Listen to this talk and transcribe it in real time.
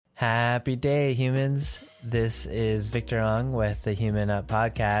Happy day, humans. This is Victor Ong with the Human Up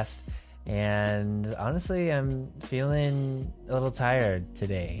podcast. And honestly, I'm feeling a little tired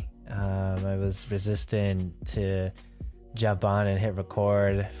today. I was resistant to jump on and hit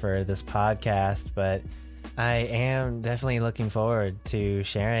record for this podcast, but I am definitely looking forward to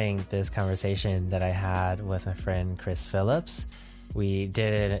sharing this conversation that I had with my friend Chris Phillips. We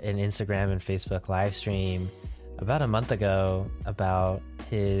did an Instagram and Facebook live stream about a month ago about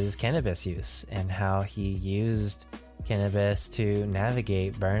his cannabis use and how he used cannabis to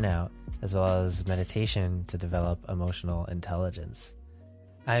navigate burnout, as well as meditation to develop emotional intelligence.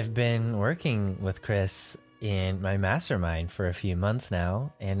 I've been working with Chris in my mastermind for a few months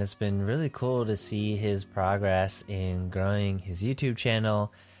now, and it's been really cool to see his progress in growing his YouTube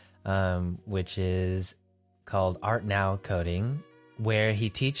channel, which is called Art Now Coding, where he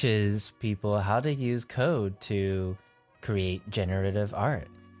teaches people how to use code to create generative art.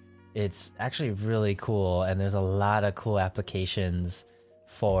 It's actually really cool, and there's a lot of cool applications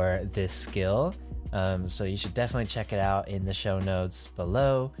for this skill. So you should definitely check it out in the show notes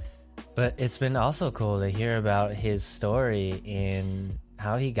below. But it's been also cool to hear about his story in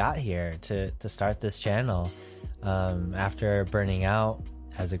how he got here to start this channel. After burning out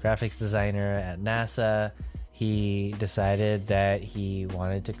as a graphics designer at NASA, he decided that he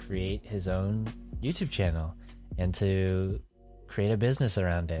wanted to create his own YouTube channel and to create a business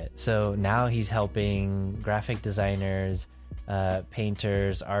around it. So now he's helping graphic designers,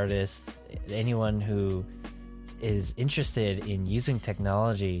 painters, artists, anyone who is interested in using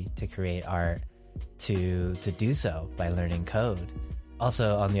technology to create art to do so by learning code.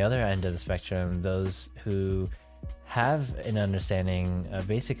 Also, on the other end of the spectrum, those who have a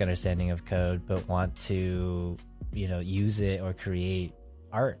basic understanding of code, but want to, use it or create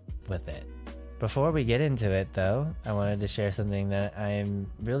art with it. Before we get into it, though, I wanted to share something that I'm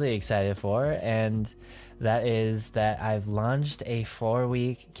really excited for, and that is that I've launched a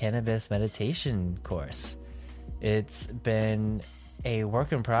 4-week cannabis meditation course. It's been a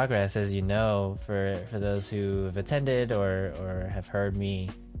work in progress, as you know, for those who have attended or have heard me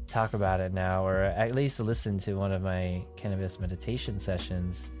talk about it now, or at least listen to one of my cannabis meditation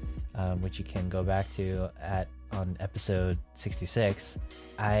sessions, which you can go back to on episode 66.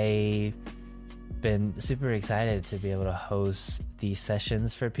 I've been super excited to be able to host these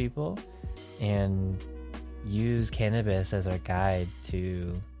sessions for people and use cannabis as our guide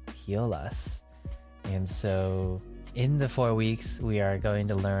to heal us. And so in the 4 weeks, we are going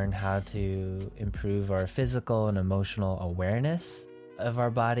to learn how to improve our physical and emotional awareness of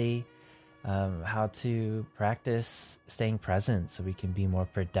our body, how to practice staying present so we can be more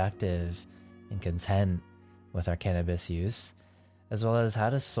productive and content with our cannabis use, as well as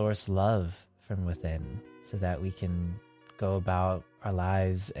how to source love from within so that we can go about our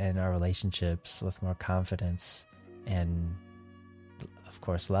lives and our relationships with more confidence and, of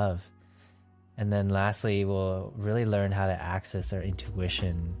course, love. And then lastly, we'll really learn how to access our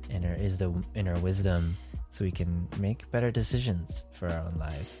intuition and our inner wisdom so we can make better decisions for our own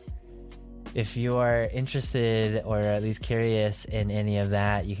lives. If you are interested or at least curious in any of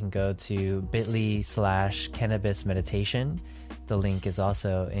that, you can go to bit.ly/cannabis meditation. The link is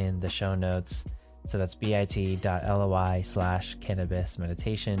also in the show notes. So that's bit.ly/cannabis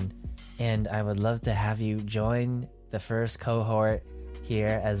meditation. And I would love to have you join the first cohort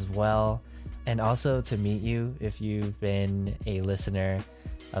here as well. And also to meet you if you've been a listener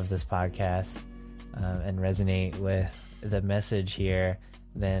of this podcast and resonate with the message here,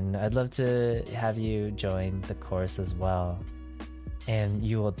 then I'd love to have you join the course as well. And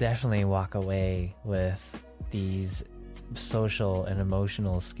you will definitely walk away with these social and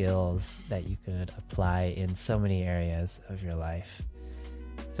emotional skills that you could apply in so many areas of your life.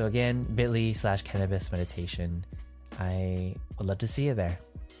 So again, bit.ly/cannabis meditation. I would love to see you there.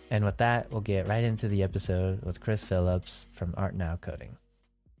 And with that, we'll get right into the episode with Chris Phillips from Art Now Coding.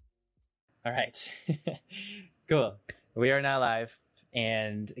 All right. Cool. We are now live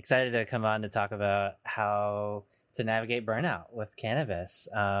and excited to come on to talk about how to navigate burnout with cannabis.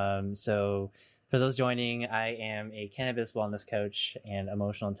 So for those joining, I am a cannabis wellness coach and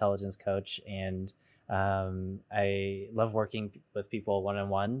emotional intelligence coach, and I love working with people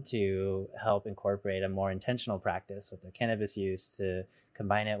one-on-one to help incorporate a more intentional practice with their cannabis use, to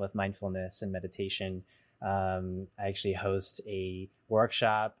combine it with mindfulness and meditation. I actually host a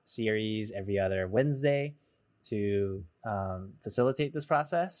workshop series every other Wednesday to facilitate this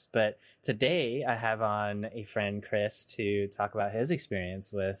process. But today I have on a friend, Chris, to talk about his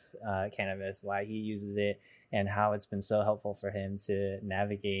experience with cannabis, why he uses it, and how it's been so helpful for him to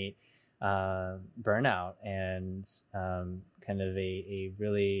navigate burnout and kind of a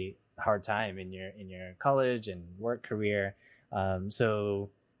really hard time in your college and work career. So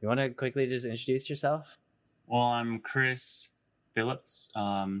you want to quickly just introduce yourself? Well, I'm Chris Phillips,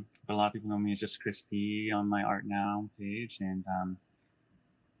 but a lot of people know me as just Chris P on my Art Now page, and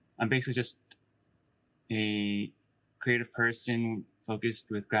I'm basically just a creative person focused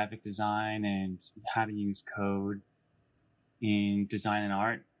with graphic design and how to use code in design and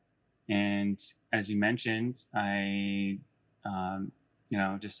art. And as you mentioned, I,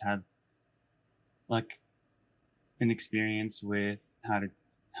 just have like an experience with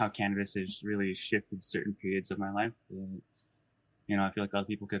how cannabis has really shifted certain periods of my life that, I feel like other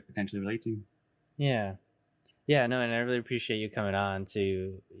people could potentially relate to. Yeah. Yeah, no, and I really appreciate you coming on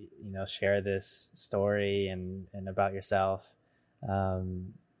to, share this story and about yourself.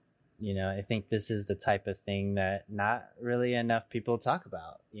 Um, I think this is the type of thing that not really enough people talk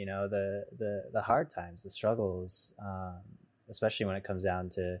about, the hard times, the struggles, especially when it comes down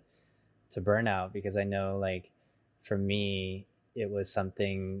to burnout, because I know, like, for me, it was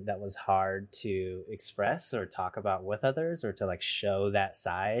something that was hard to express or talk about with others, or to like show that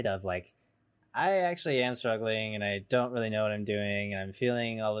side of like, I actually am struggling and I don't really know what I'm doing, and I'm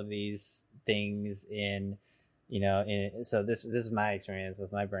feeling all of these things so this is my experience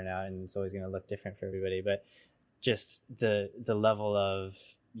with my burnout, and it's always going to look different for everybody, but just the level of,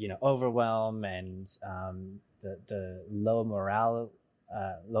 overwhelm and the low morale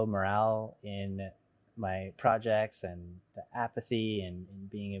in my projects, and the apathy, and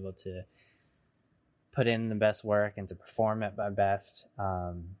being able to put in the best work and to perform at my best.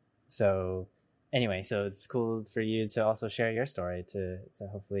 So anyway, so it's cool for you to also share your story to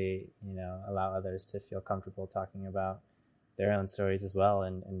hopefully, allow others to feel comfortable talking about their own stories as well,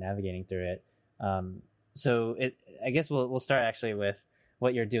 and navigating through it. So I guess we'll start actually with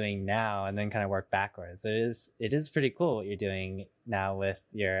what you're doing now, and then kind of work backwards. It is pretty cool what you're doing now with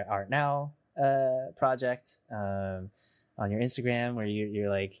your Art Now project on your Instagram, where you're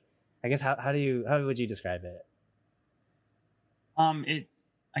like, I guess how would you describe it?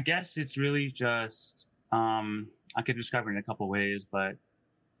 I guess it's really just I could describe it in a couple ways, but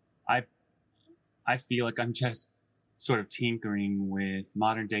I I feel like I'm just sort of tinkering with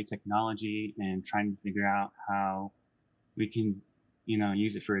modern day technology and trying to figure out how we can,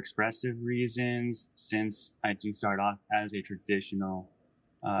 use it for expressive reasons. Since I do start off as a traditional,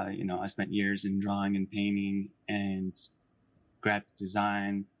 I spent years in drawing and painting and graphic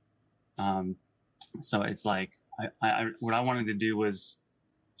design. Um, so it's like what I wanted to do was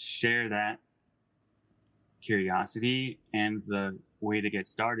share that curiosity and the way to get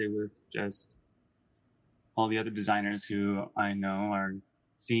started with just all the other designers who I know are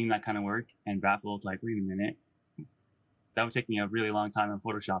seeing that kind of work and baffled, like, wait a minute, that would take me a really long time in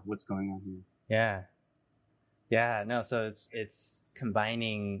Photoshop. What's going on here? Yeah, no, so it's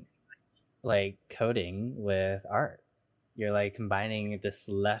combining like coding with art. You're like combining this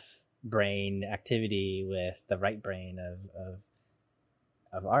left brain activity with the right brain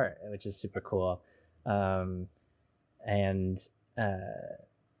of art, which is super cool. Um, and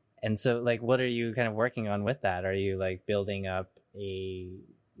and so, like, what are you kind of working on with that? Are you like building up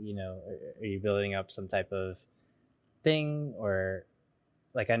are you building up some type of thing, or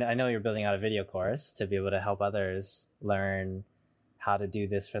like, I know you're building out a video course to be able to help others learn how to do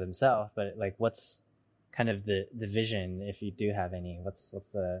this for themselves, but like, what's kind of the vision, if you do have any? What's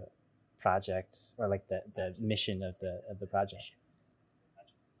the project, or like the mission of the project?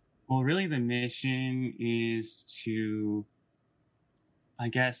 Well, really, the mission is to, I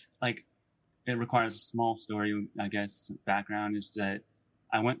guess, like, it requires a small story. I guess background is that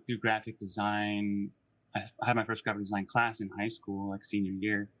I went through graphic design. I had my first graphic design class in high school, like senior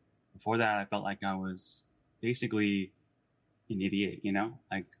year. Before that, I felt like I was basically an idiot,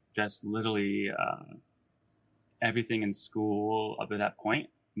 like just literally everything in school up to that point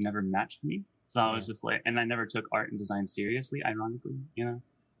never matched me. So I was just like, and I never took art and design seriously, ironically,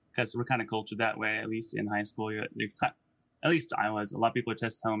 because we're kind of cultured that way, at least in high school. At least I was. A lot of people are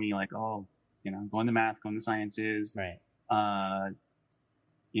just telling me like, oh, go into math, go into sciences. Right.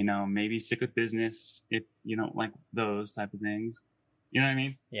 Maybe stick with business if you don't like those type of things. You know what I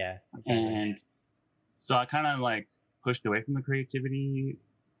mean? Yeah. Exactly. And so I kind of like pushed away from the creativity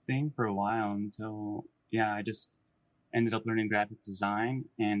thing for a while until, I just ended up learning graphic design.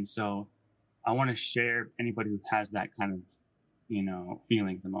 And so I want to share anybody who has that kind of,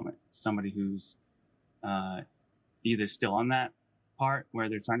 feeling at the moment. Somebody who's either still on that part where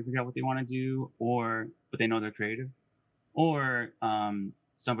they're trying to figure out what they want to do, but they know they're creative, or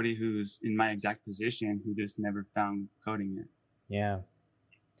somebody who's in my exact position who just never found coding yet. Yeah.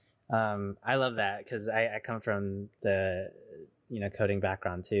 I love that because I come from the coding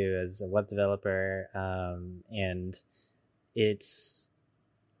background too as a web developer, and it's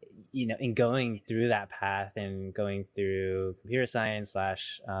in going through that path and going through computer science /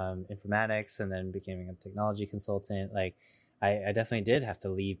 informatics and then becoming a technology consultant, like I definitely did have to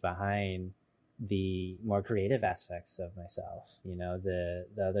leave behind the more creative aspects of myself, the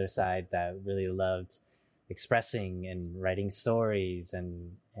other side that really loved expressing and writing stories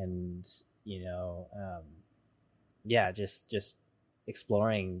and yeah, just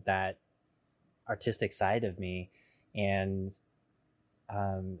exploring that artistic side of me. And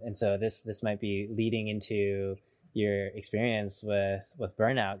so this might be leading into your experience with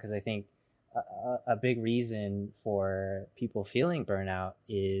burnout, because I think a big reason for people feeling burnout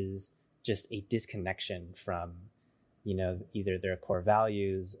is just a disconnection from either their core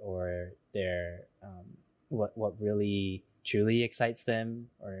values or their what really truly excites them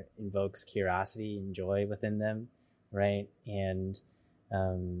or invokes curiosity and joy within them, right? And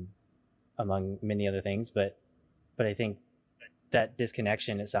among many other things, but I think that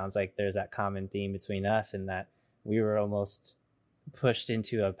disconnection, it sounds like there's that common theme between us, and that we were almost pushed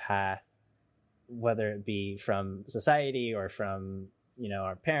into a path, whether it be from society or from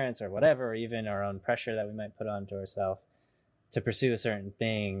our parents or whatever, or even our own pressure that we might put onto ourselves to pursue a certain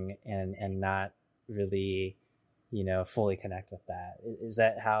thing and not really fully connect with that. Is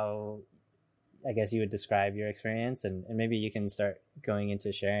that how I guess you would describe your experience? And maybe you can start going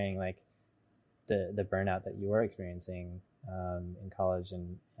into sharing like the burnout that you were experiencing in college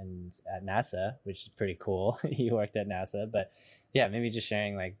and at NASA, which is pretty cool. You worked at NASA, but yeah, maybe just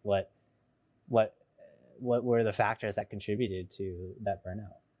sharing like what were the factors that contributed to that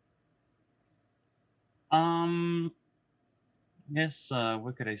burnout? Yes,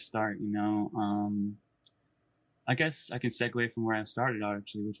 where could I start? I guess I can segue from where I started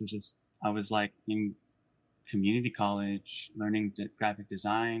actually, which was just I was like in community college learning graphic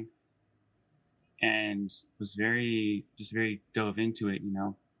design, and was very dove into it,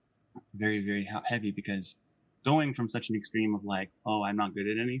 very heavy, because going from such an extreme of like, oh, I'm not good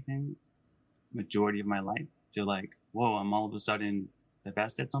at anything majority of my life to like, whoa, I'm all of a sudden the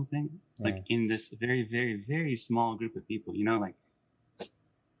best at something, like in this very very small group of people, like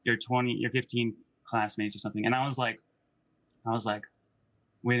your 20, your 15 classmates or something. And I was like,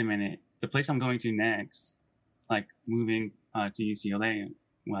 wait a minute, the place I'm going to next, like moving to UCLA,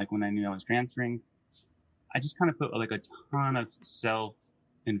 like when I knew I was transferring, I just kind of put like a ton of self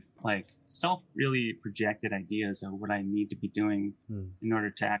really projected ideas of what I need to be doing in order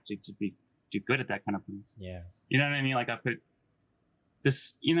to actually do good at that kind of place. Yeah. You know what I mean? Like I put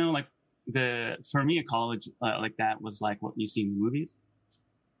this, like for me, a college like that was like what you see in the movies.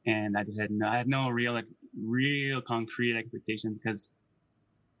 And I had no real concrete expectations, because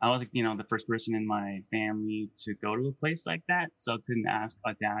I was like, the first person in my family to go to a place like that. So I couldn't ask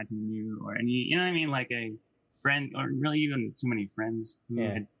a dad who knew, or any, you know what I mean? Like a friend, or really even too many friends who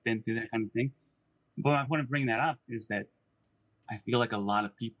had been through that kind of thing. But I want to bring that up is that I feel like a lot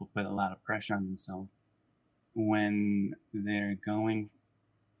of people put a lot of pressure on themselves when they're going,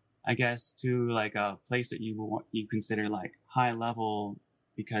 I guess, to like a place that you consider like high level,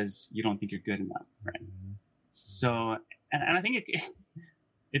 because you don't think you're good enough, right? Mm-hmm. So, and I think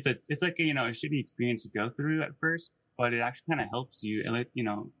it's like a shitty experience to go through at first, but it actually kind of helps you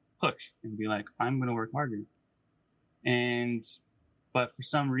push and be like, I'm going to work harder. But for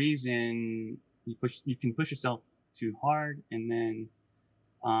some reason you can push yourself too hard, and then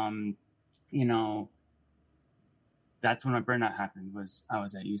that's when my burnout happened. I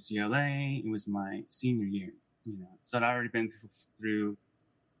was at UCLA. It was my senior year, so I'd already been through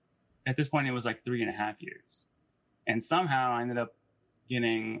at this point it was like 3.5 years, and somehow I ended up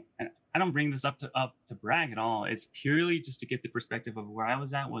getting, and I don't bring this up to brag at all. It's purely just to get the perspective of where I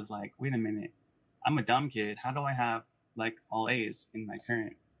was at. Was like, wait a minute, I'm a dumb kid. How do I have like all A's in my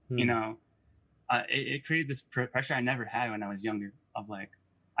current? It created this pressure I never had when I was younger. Of like,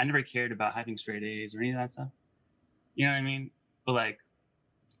 I never cared about having straight A's or any of that stuff. You know what I mean? But like,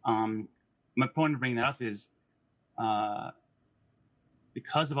 my point of bringing that up is,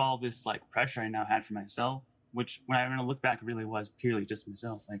 because of all this like pressure I now had for myself, which when I'm going to look back, really was purely just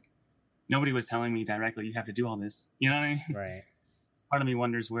myself. Like, nobody was telling me directly, you have to do all this. You know what I mean? Right. Part of me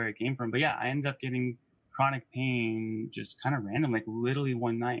wonders where it came from. But yeah, I ended up getting chronic pain just kind of random, like literally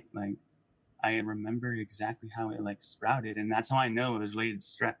one night. Like, I remember exactly how it like sprouted, and that's how I know it was related to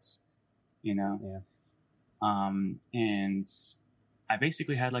stress, Yeah. And I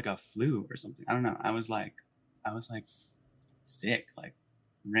basically had like a flu or something. I don't know. I was like sick, like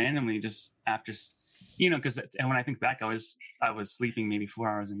randomly, just after because and when I think back, I was sleeping maybe 4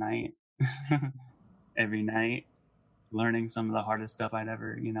 hours a night every night, learning some of the hardest stuff I'd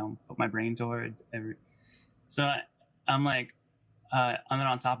ever put my brain towards. So I'm like, and then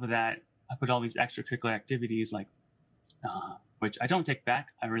on top of that, I put all these extracurricular activities like, which I don't take back.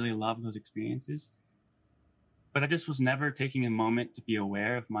 I really love those experiences, but I just was never taking a moment to be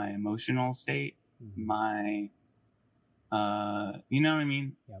aware of my emotional state, my, you know what I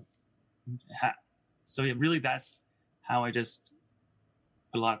mean? Yep. So really, that's how I just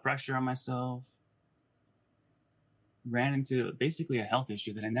put a lot of pressure on myself, ran into basically a health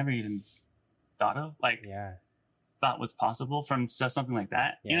issue that I never even thought of, thought was possible from something like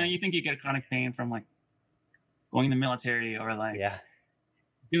that. Yeah. You think you get chronic pain from like going in the military or like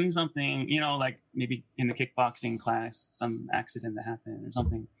doing something, like maybe in a kickboxing class, some accident that happened or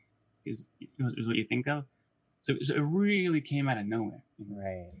something is what you think of. So it really came out of nowhere.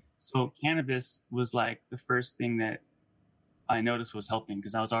 Right. So cannabis was like the first thing that I noticed was helping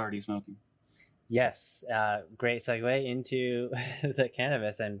because I was already smoking. Yes. Great segue into the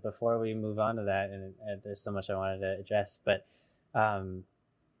cannabis. And before we move on to that, and there's so much I wanted to address, but I'm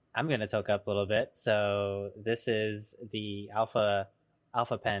going to talk up a little bit. So this is the Alpha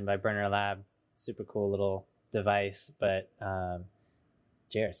Pen by Burner Lab. Super cool little device, but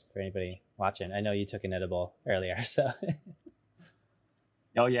cheers for anybody watching. I know you took an edible earlier, so.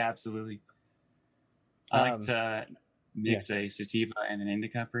 Oh yeah, absolutely. I like to mix a sativa and an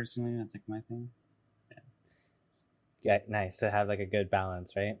indica personally. That's like my thing. Yeah, nice to have like a good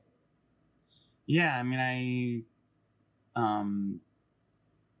balance, right? Yeah, I mean,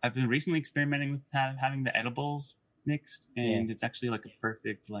 I've been recently experimenting with having the edibles mixed, and it's actually like a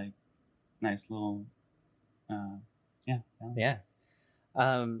perfect, like, nice little, yeah.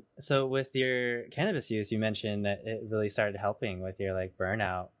 So with your cannabis use, you mentioned that it really started helping with your like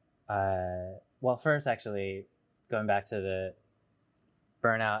burnout. Well, first, actually, going back to the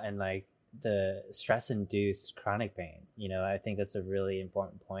burnout and like the stress-induced chronic pain, I think that's a really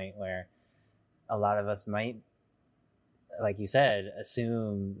important point where a lot of us might, like you said,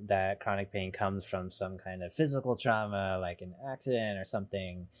 assume that chronic pain comes from some kind of physical trauma, like an accident or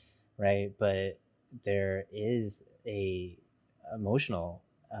something, right? But there is a emotional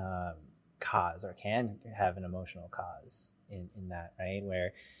cause, or can have an emotional cause in that, right?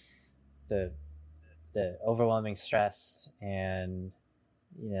 Where the overwhelming stress and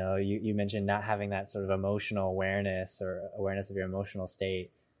you mentioned not having that sort of emotional awareness or awareness of your emotional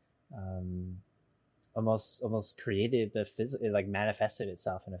state, almost created it like manifested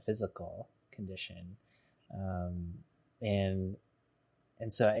itself in a physical condition, and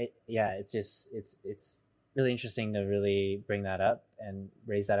so it's really interesting to really bring that up and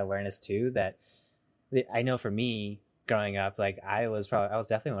raise that awareness too. That I know for me growing up, like I was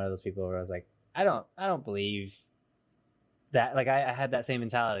definitely one of those people where I was like, I don't believe that. Like I had that same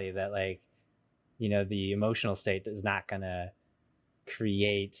mentality that like, the emotional state is not gonna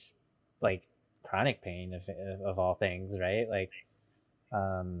create like chronic pain of all things, right? Like,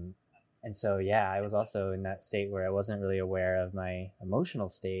 and so I was also in that state where I wasn't really aware of my emotional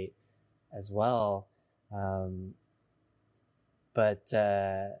state as well. But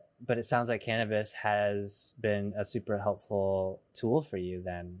it sounds like cannabis has been a super helpful tool for you.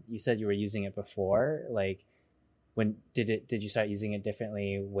 Then you said you were using it before. Like, when did you start using it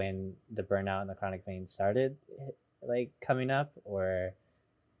differently when the burnout and the chronic pain started, like coming up, or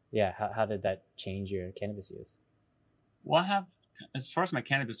how did that change your cannabis use? Well, I have, as far as my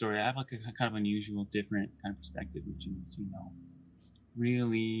cannabis story, I have like a kind of unusual, different kind of perspective, which is,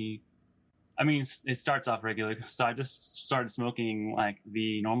 really, I mean, it starts off regular. So I just started smoking like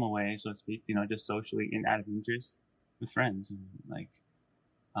the normal way, so to speak, just socially and out of interest with friends. Like,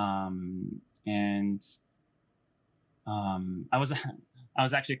 I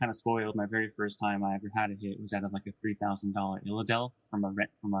was actually kind of spoiled. My very first time I ever had a hit was out of like a $3,000 Illidel from a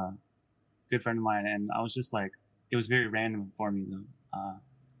good friend of mine. And I was just like, it was very random for me though.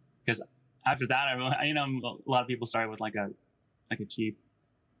 Because after that, a lot of people started with like a cheap,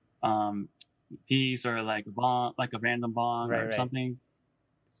 piece or like a bong, like a random bong or something.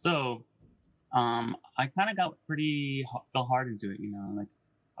 So, I kind of got fell hard into it, like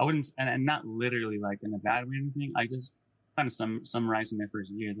I wouldn't, and not literally like in a bad way or anything. I just kind of summarized in my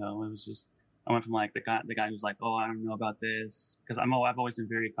first year though. It was just, I went from like the guy who's like, oh, I don't know about this. Cause I've always been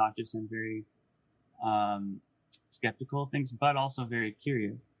very cautious and very, skeptical of things, but also very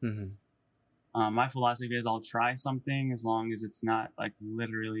curious. Mm-hmm. My philosophy is I'll try something as long as it's not like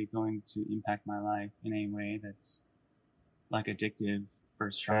literally going to impact my life in a way that's like addictive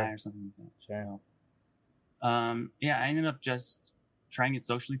first try or something like that. Sure. So, I ended up just trying it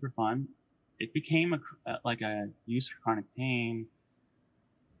socially for fun. it became like a use for chronic pain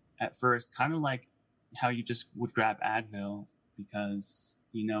at first, kind of like how you just would grab Advil because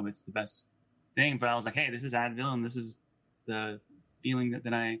it's the best thing. But I was like, hey, this is Advil, and this is the feeling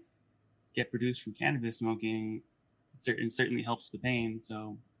that I get produced from cannabis smoking. It certainly helps the pain,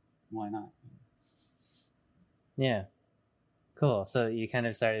 so why not? Yeah, cool. So you kind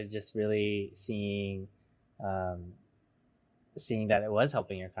of started just really seeing that it was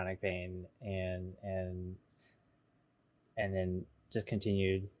helping your chronic pain, and then just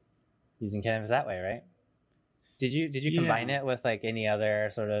continued using cannabis that way, right? Did you combine it with like any other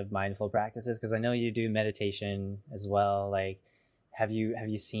sort of mindful practices? Because I know you do meditation as well. Like, have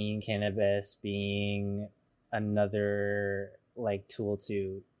you seen cannabis being another like tool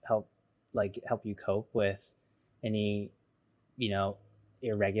to help you cope with any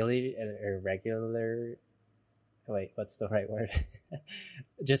irregular wait, what's the right word?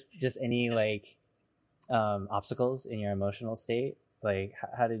 just any like obstacles in your emotional state? Like,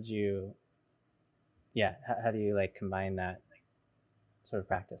 how did you how do you like combine that sort of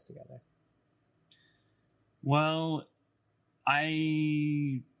practice together? Well,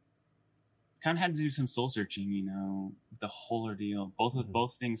 I kind of had to do some soul searching, with the whole ordeal.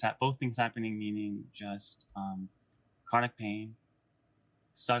 Both things happening, meaning just chronic pain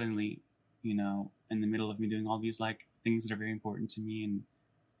suddenly, in the middle of me doing all these like things that are very important to me and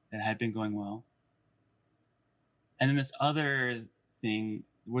that had been going well. And then this other thing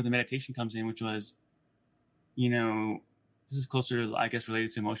where the meditation comes in, which was, this is closer to, I guess,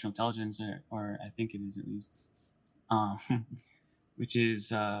 related to emotional intelligence, or I think it is at least, which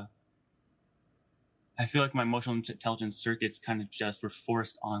is, I feel like my emotional intelligence circuits kind of just were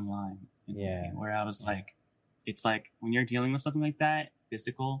forced online. Where I was like, it's like when you're dealing with something like that,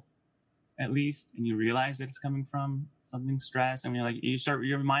 physical, at least, and you realize that it's coming from something stress, and you're like,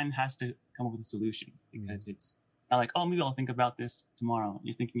 your mind has to come up with a solution because it's not like, oh, maybe I'll think about this tomorrow.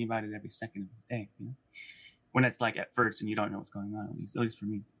 You're thinking about it every second of the day, when it's like at first and you don't know what's going on, at least for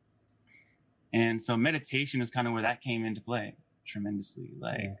me. And so meditation is kind of where that came into play tremendously.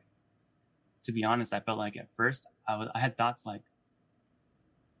 Like, to be honest, I felt like at first I had thoughts like,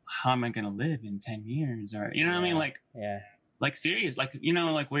 how am I going to live in 10 years? Or, what I mean? Like serious, like,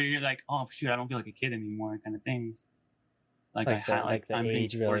 like where you're like, oh shoot, I don't feel like a kid anymore, kind of things. Like I'm being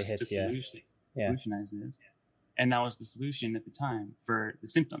forced to solutionize this. And that was the solution at the time for the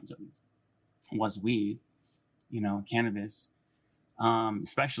symptoms, at least, was weed, cannabis,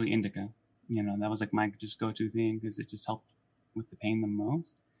 especially indica. That was like my just go-to thing because it just helped with the pain the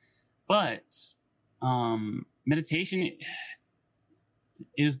most. But meditation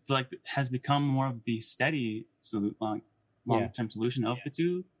is like, has become more of the steady long-term solution of the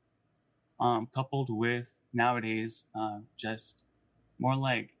two, coupled with nowadays just more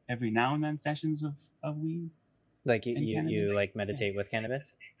like every now and then sessions of weed. Like you like meditate with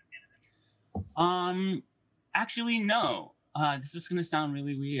cannabis? Actually, no. This is gonna sound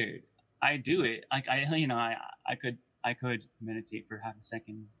really weird. I do it. Like I could meditate for half a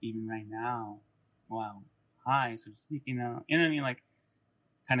second even right now. Wow. Hi, so to speak, you know what I mean? Like,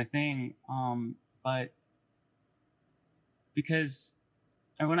 kind of thing. But because,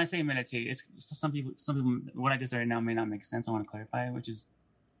 and when I say meditate, it's some people, what I just said right now may not make sense. I want to clarify, which is,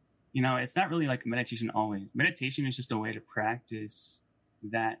 it's not really like meditation always. Meditation is just a way to practice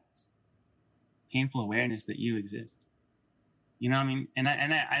that painful awareness that you exist. You know what I mean? And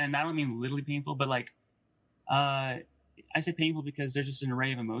I don't mean literally painful, but like, I say painful because there's just an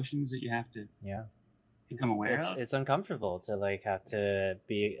array of emotions that you have to become aware of. It's uncomfortable to like have to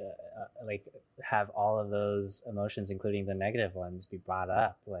be like have all of those emotions, including the negative ones, be brought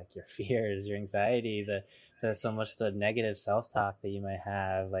up, like your fears, your anxiety, the so much the negative self-talk that you might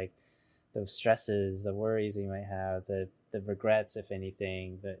have, like the stresses, the worries you might have, the regrets, if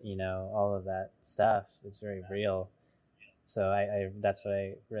anything, that all of that stuff is very real. So I that's what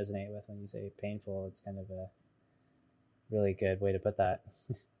I resonate with when you say painful. It's kind of a really good way to put that.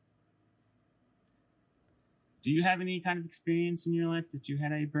 Do you have any kind of experience in your life that you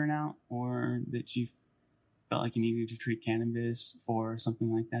had a burnout, or that you felt like you needed to treat cannabis for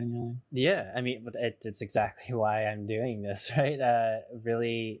something like that in your life? Yeah, I mean, it's exactly why I'm doing this, right?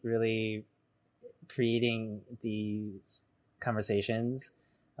 Really, really creating these conversations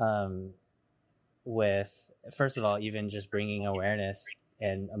with, first of all, even just bringing awareness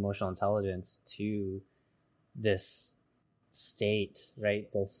and emotional intelligence to this state,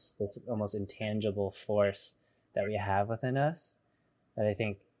 right? This almost intangible force that we have within us, that I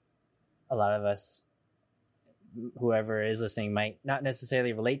think a lot of us, whoever is listening, might not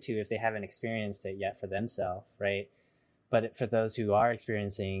necessarily relate to if they haven't experienced it yet for themselves, right? for those who are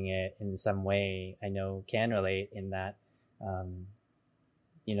experiencing it in some way, I know can relate in that,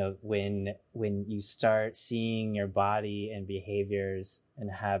 when you start seeing your body and behaviors and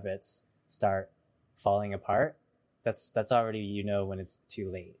habits start falling apart, that's already, when it's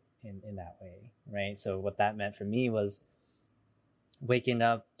too late in that way, right? So what that meant for me was waking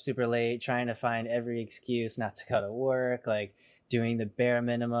up super late, trying to find every excuse not to go to work, like doing the bare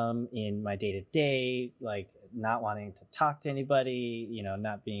minimum in my day to day, like not wanting to talk to anybody,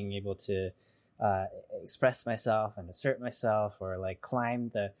 not being able to express myself and assert myself, or like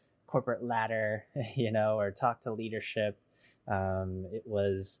climb the corporate ladder, or talk to leadership. It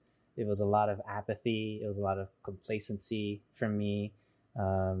was a lot of apathy. It was a lot of complacency for me.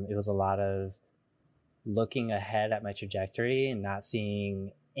 It was a lot of looking ahead at my trajectory and not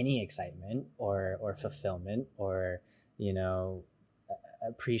seeing any excitement or fulfillment or,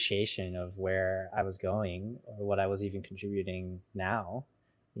 appreciation of where I was going or what I was even contributing now,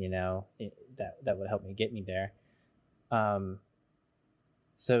 that would help me get me there.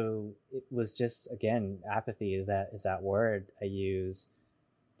 So it was just, again, apathy is that word I use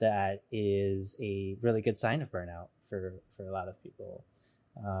that is a really good sign of burnout for a lot of people.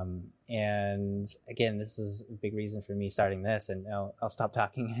 And again, this is a big reason for me starting this, and I'll stop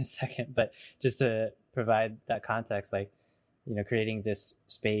talking in a second, but just to provide that context, like, creating this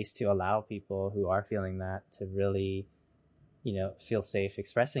space to allow people who are feeling that to really, feel safe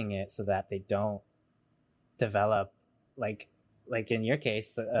expressing it so that they don't develop like in your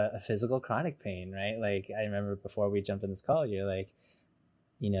case, a physical chronic pain, right? Like I remember before we jumped in this call, you're like,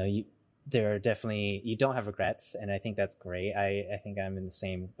 there are definitely, you don't have regrets. And I think that's great. I think I'm in the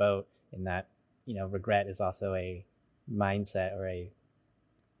same boat in that, regret is also a mindset or a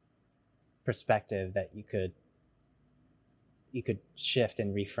perspective that you could shift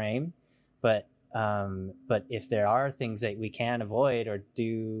and reframe. But if there are things that we can avoid or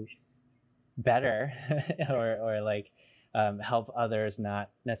do better or like help others not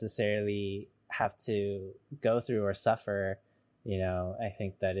necessarily have to go through or suffer, I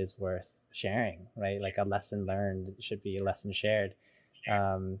think that is worth sharing, right? Like a lesson learned should be a lesson shared.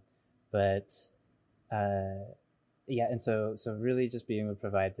 And so really just being able to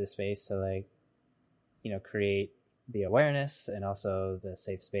provide this space to like, create the awareness and also the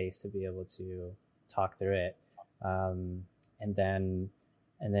safe space to be able to talk through it. And then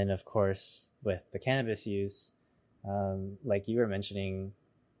of course with the cannabis use, like you were mentioning,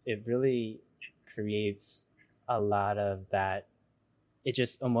 it really creates a lot of that. It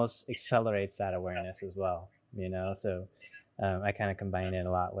just almost accelerates that awareness as well, So I kind of combine it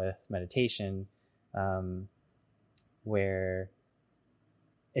a lot with meditation, where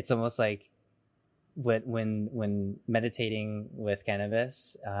it's almost like when meditating with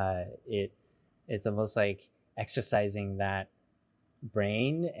cannabis, it's almost like exercising that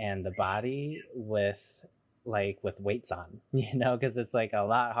brain and the body with weights on, because it's like a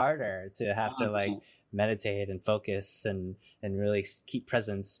lot harder to have to like meditate and focus and really keep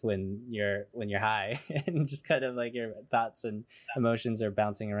presence when you're high and just kind of like your thoughts and emotions are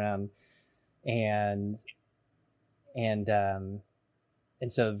bouncing around. And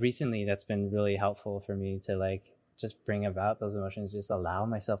so recently that's been really helpful for me to like just bring about those emotions, just allow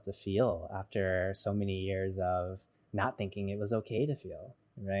myself to feel after so many years of not thinking it was okay to feel,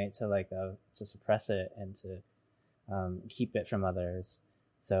 right? To suppress it and to keep it from others.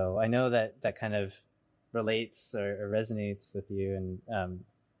 So I know that kind of relates or resonates with you. And I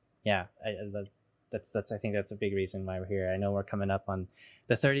think that's a big reason why we're here. I know we're coming up on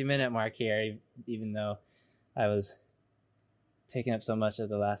the 30-minute mark here, even though I was taking up so much of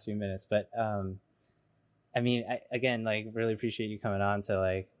the last few minutes. But I again, like really appreciate you coming on to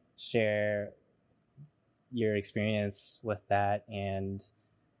like share your experience with that. And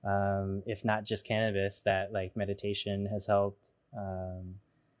if not just cannabis, that like meditation has helped.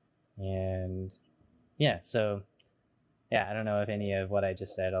 I don't know if any of what I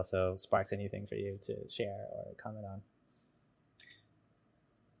just said also sparks anything for you to share or comment on.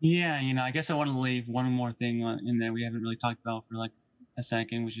 Yeah, I guess I want to leave one more thing in there we haven't really talked about for like a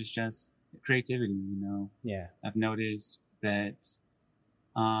second, which is just creativity. Yeah, I've noticed that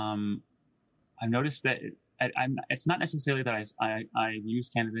it's not necessarily that I use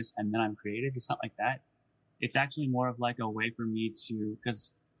cannabis and then I'm creative. It's not like that. It's actually more of like a way for me to,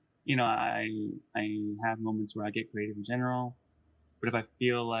 because I have moments where I get creative in general, but if I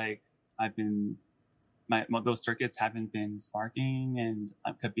feel like those circuits haven't been sparking and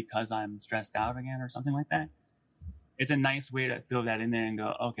because I'm stressed out again or something like that, it's a nice way to throw that in there and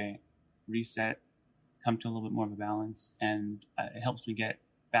go, okay, reset, come to a little bit more of a balance, and it helps me get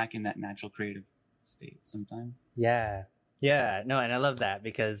back in that natural creative state sometimes. Yeah, Yeah, no, and I love that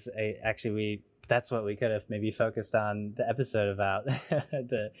because that's what we could have maybe focused on the episode about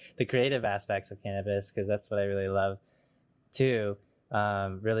the creative aspects of cannabis, because that's what I really love too.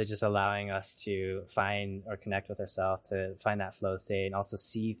 Really just allowing us to find or connect with ourselves, to find that flow state and also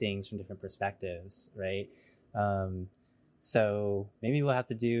see things from different perspectives, right? So maybe we'll have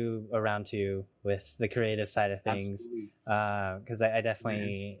to do a round two with the creative side of things, because I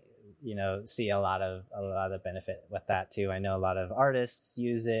definitely see a lot of benefit with that too. I know a lot of artists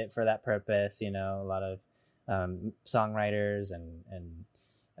use it for that purpose. A lot of songwriters and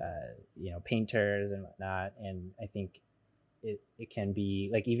painters and whatnot. And I think it can be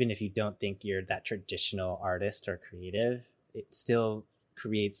like, even if you don't think you're that traditional artist or creative, it still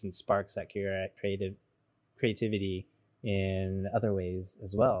creates and sparks that creativity in other ways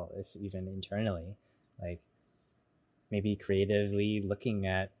as well, if even internally, like maybe creatively looking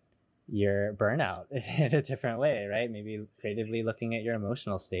at your burnout in a different way, right? Maybe creatively looking at your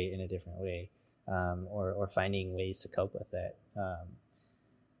emotional state in a different way, or finding ways to cope with it.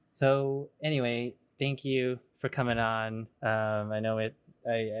 So anyway, thank you for coming on. I know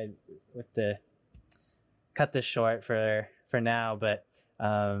I have to cut this short for now, but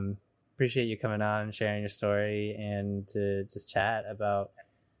appreciate you coming on, sharing your story, and to just chat about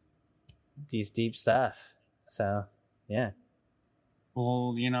these deep stuff. So yeah.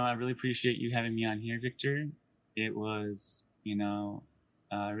 Well, I really appreciate you having me on here, Victor. It was,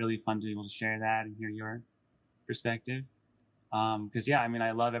 really fun to be able to share that and hear your perspective. Because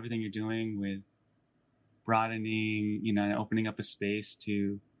I love everything you're doing with broadening, and opening up a space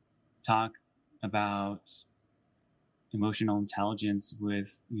to talk about emotional intelligence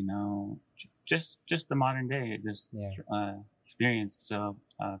with, just the modern day, experience. So,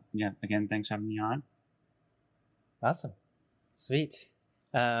 again, thanks for having me on. Awesome. Sweet.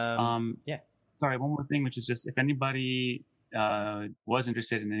 Yeah. Sorry, one more thing, which is just if anybody was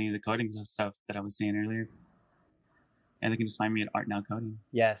interested in any of the coding stuff that I was saying earlier, and they can just find me at Art Now Coding.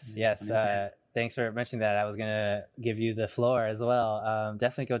 Yes. Thanks for mentioning that. I was gonna give you the floor as well.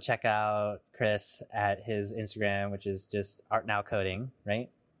 Definitely go check out Chris at his Instagram, which is just Art Now Coding, right?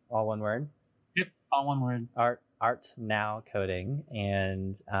 All one word. Yep, all one word. Art Now Coding,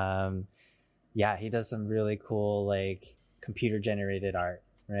 and he does some really cool like computer generated art,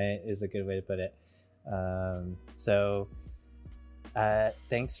 right, is a good way to put it. So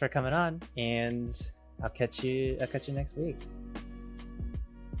thanks for coming on, and I'll catch you next week.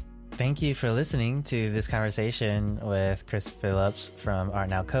 Thank you for listening to this conversation with Chris Phillips from Art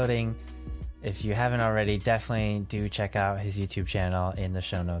Now Coding. If you haven't already, definitely do check out his YouTube channel in the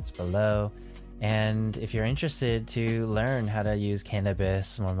show notes below. And if you're interested to learn how to use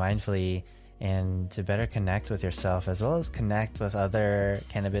cannabis more mindfully and to better connect with yourself as well as connect with other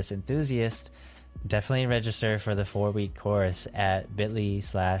cannabis enthusiasts, definitely register for the 4-week course at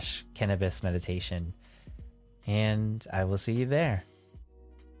bit.ly/cannabis meditation. And I will see you there.